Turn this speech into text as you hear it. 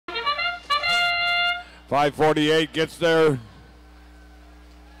548 gets there.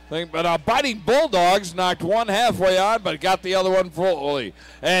 But Biting Bulldogs knocked one halfway on, but got the other one fully.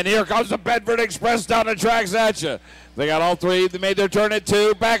 And here comes the Bedford Express down the tracks at you. They got all three. They made their turn at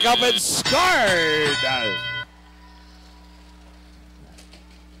 2. Back up and scored.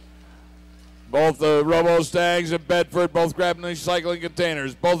 Both the Robo-Stags and Bedford both grabbing these cycling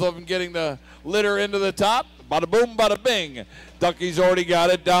containers. Both of them getting the litter into the top. Bada boom, bada bing. Ducky's already got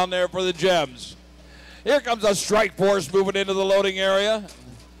it down there for the gems. Here comes a strike force moving into the loading area.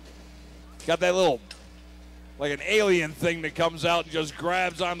 Got that little, like an alien thing that comes out and just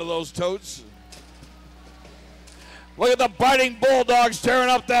grabs onto those totes. Look at the Biting Bulldogs tearing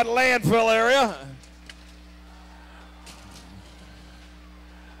up that landfill area.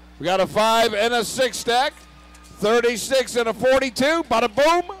 We got a 5 and a 6 stack. 36 and a 42. Bada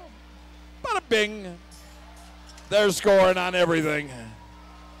boom, bada bing. They're scoring on everything.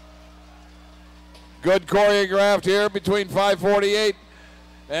 Good choreographed here between 548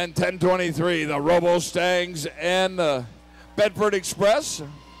 and 1023. The Robo-Stags and the Bedford Express.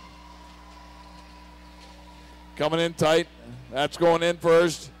 Coming in tight. That's going in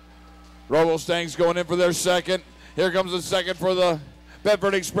first. Robo-Stags going in for their second. Here comes the second for the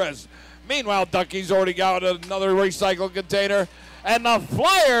Bedford Express. Meanwhile, Ducky's already got another recycled container. And the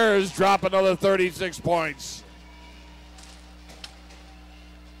Flyers drop another 36 points.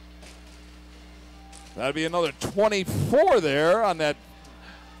 That'd be another 24 there on that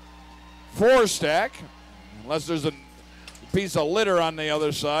 4 stack. Unless there's a piece of litter on the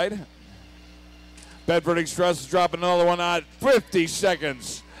other side. Bedford Express is dropping another one on 50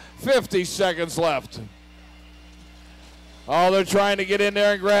 seconds. 50 seconds left. Oh, they're trying to get in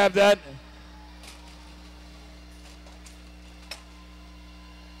there and grab that.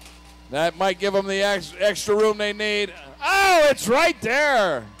 That might give them the extra room they need. Oh, it's right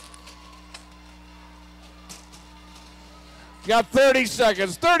there. Got 30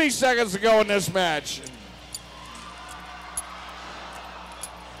 seconds. 30 seconds to go in this match.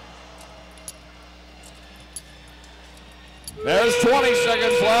 There's 20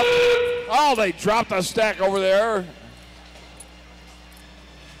 seconds left. Oh, they dropped a stack over there.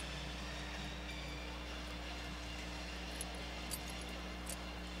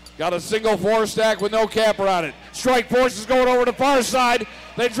 Got a single 4 stack with no capper on it. Strike force is going over the far side.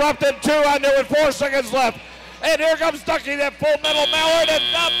 They dropped it 2 on there with 4 seconds left. And here comes Ducky, that full metal mallard, and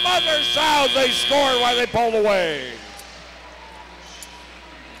the buzzer sounds. They scored while they pulled away.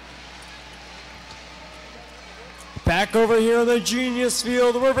 Back over here on the Genius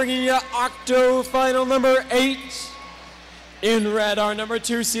Field, we're bringing you Octofinal number 8. In red, our number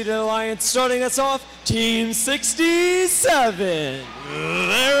 2-seeded alliance, starting us off, Team 67.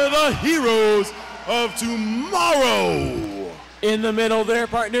 They're the heroes of tomorrow. In the middle, their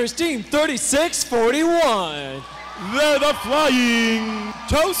partners, Team 3641. They're the Flying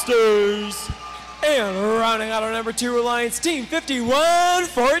Toasters. And rounding out our number 2 alliance, Team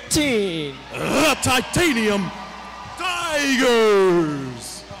 5114. The Titanium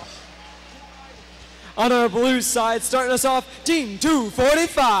Tigers. On our blue side, starting us off, Team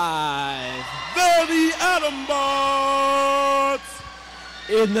 245. They're the Atom Bots.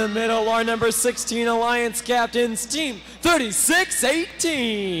 In the middle, our number 16 alliance captains, Team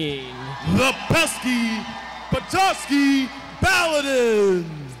 3618. The Pesky Petoskey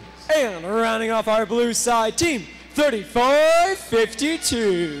Paladins. And rounding off our blue side, Team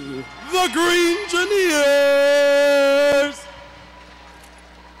 3552. The Green Engineers.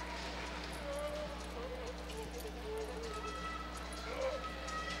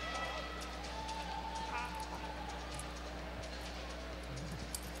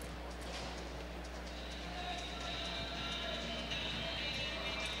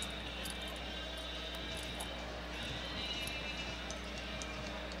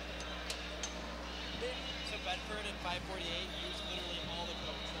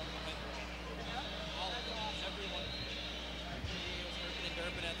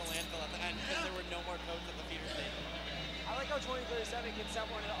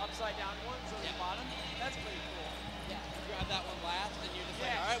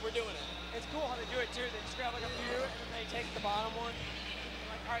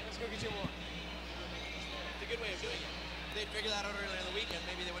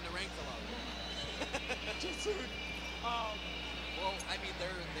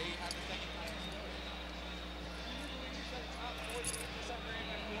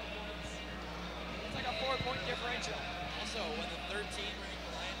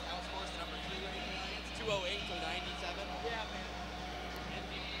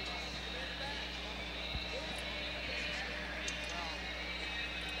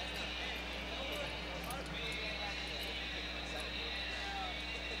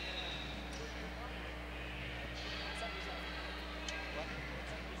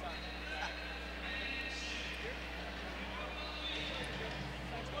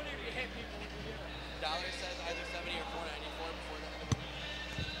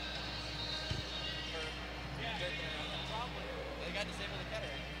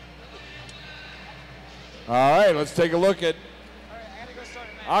 All right, let's take a look at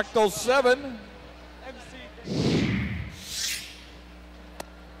Octo 7.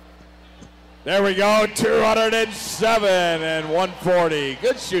 There we go, 207 and 140.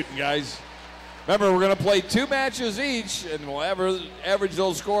 Good shooting, guys. Remember, we're going to play 2 matches each, and we'll average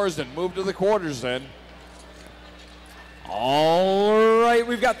those scores and move to the quarters then. All right,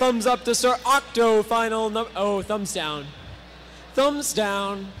 we've got thumbs up to start Octo final. Oh, thumbs down. Thumbs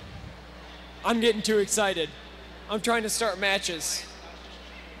down. I'm getting too excited. I'm trying to start matches.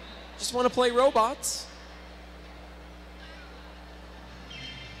 Just want to play robots.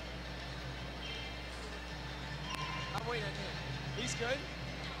 I'm waiting on him. He's good.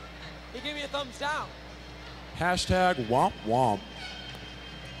 He gave me a thumbs down. Hashtag womp womp.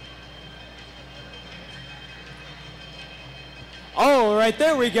 All right,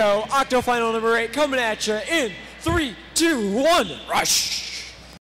 there we go. Octo final number 8 coming at you in 3, 2, 1, rush.